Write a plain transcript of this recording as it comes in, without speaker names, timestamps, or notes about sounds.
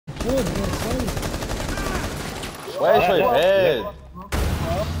شوي شوي بعيد.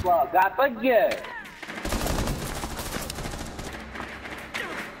 قاعد طقه.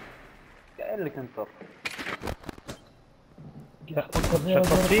 قايل لك انطر.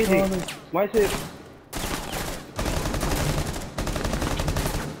 شطط ايدي ما يصير.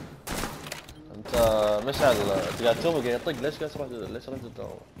 انت مشعل انت قاعد تسوي قاعد يطق ليش قاعد تروح ليش رحت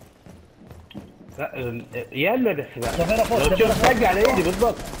تدور؟ لا يلا بس لو تشوف طق على ايدي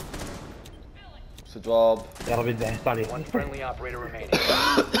بالضبط. استجواب. يا رب يذبح ثاني.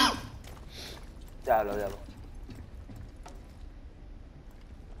 تعالوا يلا.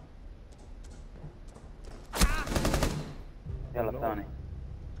 يلا الثاني.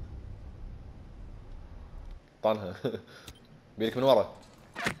 طعنها. بيلك من ورا.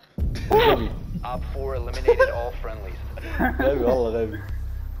 Op 4 eliminated all friendlies. غبي والله غبي.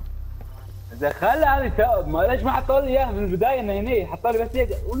 دخلها هذه شاب ما ليش ما حطوا لي اياها من البدايه انه هني حطوا لي بس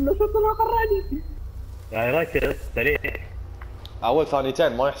هيك قلنا شوط ما قراني. يعني ركز سريع. اول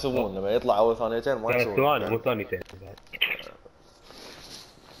ثانيتين ما يحسبون لما يطلع اول ثانيتين ما يحسبون. ثواني مو ثانيتين.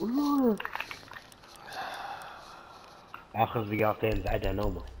 اخر دقيقتين بعدها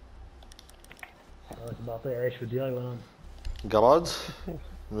نومه. بعطيه عيش في دياي وانام. جراج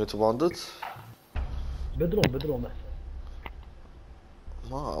ميوت باندت. بدروم احسن.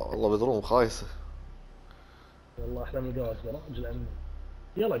 ما والله بدروم خايسه. والله احلى من الجراج لعمي.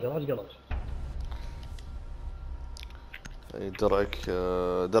 يلا جراج. اي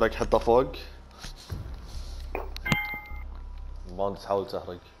درك حطه فوق. باندت تحاول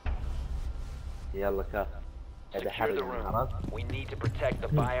تحرق. يلا كاف. هذا Secure حرق the room. عرفت؟ We need to protect the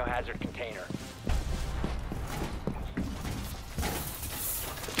biohazard container.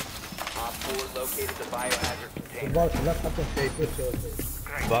 Op 4 located the biohazard container. بالك لا تحطه شيء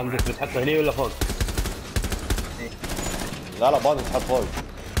شيء. باندت بتحطه هني ولا فوق؟ لا باندت تحط فوق.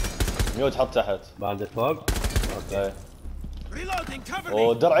 ميوت حط تحت. باندت فوق؟ اوكي.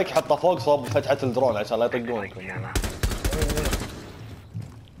 ودرعك حطه فوق صوب فتحة الدرون عشان لا يطقونك.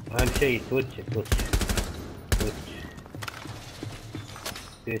 اهم شيء تويتش.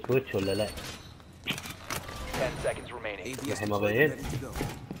 في تويتش ولا لا؟ 10 seconds remaining. الحين ما بين؟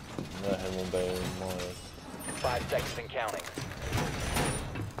 لا مو مبين 5 seconds and counting.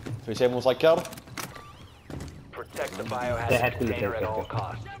 في شيء مسكر؟ Protect the biohazard كل container at شيء all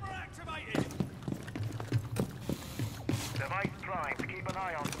costs. Device primed. Keep an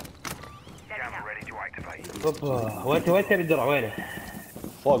eye on. Camera ready to activate. اوبا وين تبي الدرع وينه؟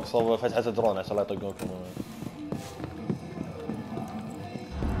 فوق صوب فتحة الدرون عشان لا يطقونكم.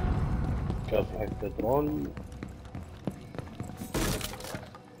 فتحة الدرون.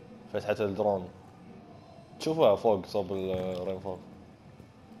 فتحة الدرون تشوفها فوق صوب الرين فوق.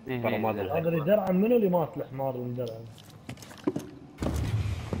 ترى ما ادري. هذا اللي درعم منو اللي مات الحمار اللي درعم؟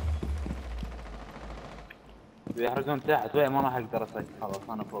 بيحرقون تحت وين ما راح اقدر اسكر خلاص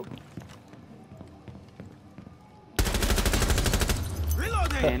انا فوق.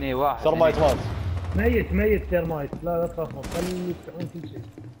 هني واحد. ثرمايت مات. ميت تيرمايت. لا تخافون خلي يفتحون كل شيء.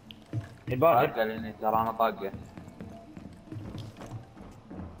 الباب طاقه لاني ترى انا طاقه.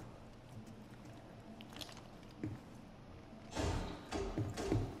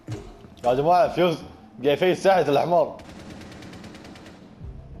 يا جماعة فيوز قاعد يفيز تحت الحمار.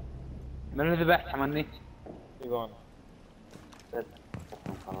 من اللي ذبحت حمني؟ ايوان.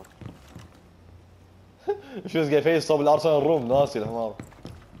 خلاص. فيوز قاعد يفيز صوب الارسنال روم ناسي الحمار.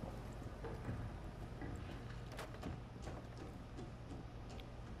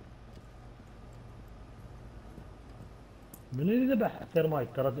 من اللي ذبح ثيرمايت؟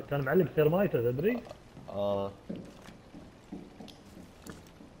 ترى كان معلق ثيرمايت تدري؟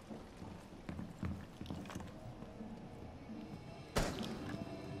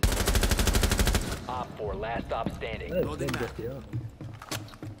 Op 4 last stop standing.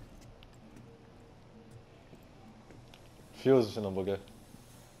 فيوز شنو بقى؟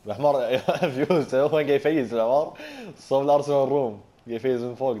 الحمار فيوز هو قاعد يفيز الحمار صوب الارسنال روم قاعد يفيز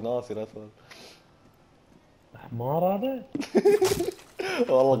من فوق ناسي لا تقول. حمار هذا؟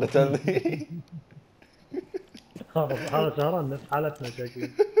 والله قتلني. هذا سهران نفس حالتنا شكله.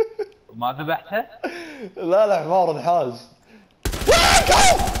 ما ذبحته؟ لا حمار انحاز.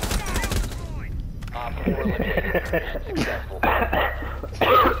 Op 4 eliminated. Successful.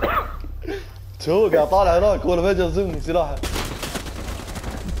 شو قاعد طالع هناك ولا فجأة زم سلاحه.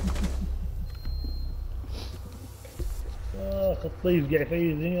 الطيب قاعد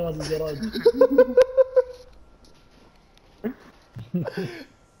يفيز هنا هذا الجراج.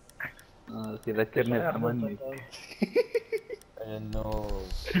 تذكرني بحمني. انه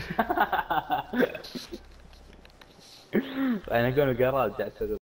انا اقول الجراج قاعد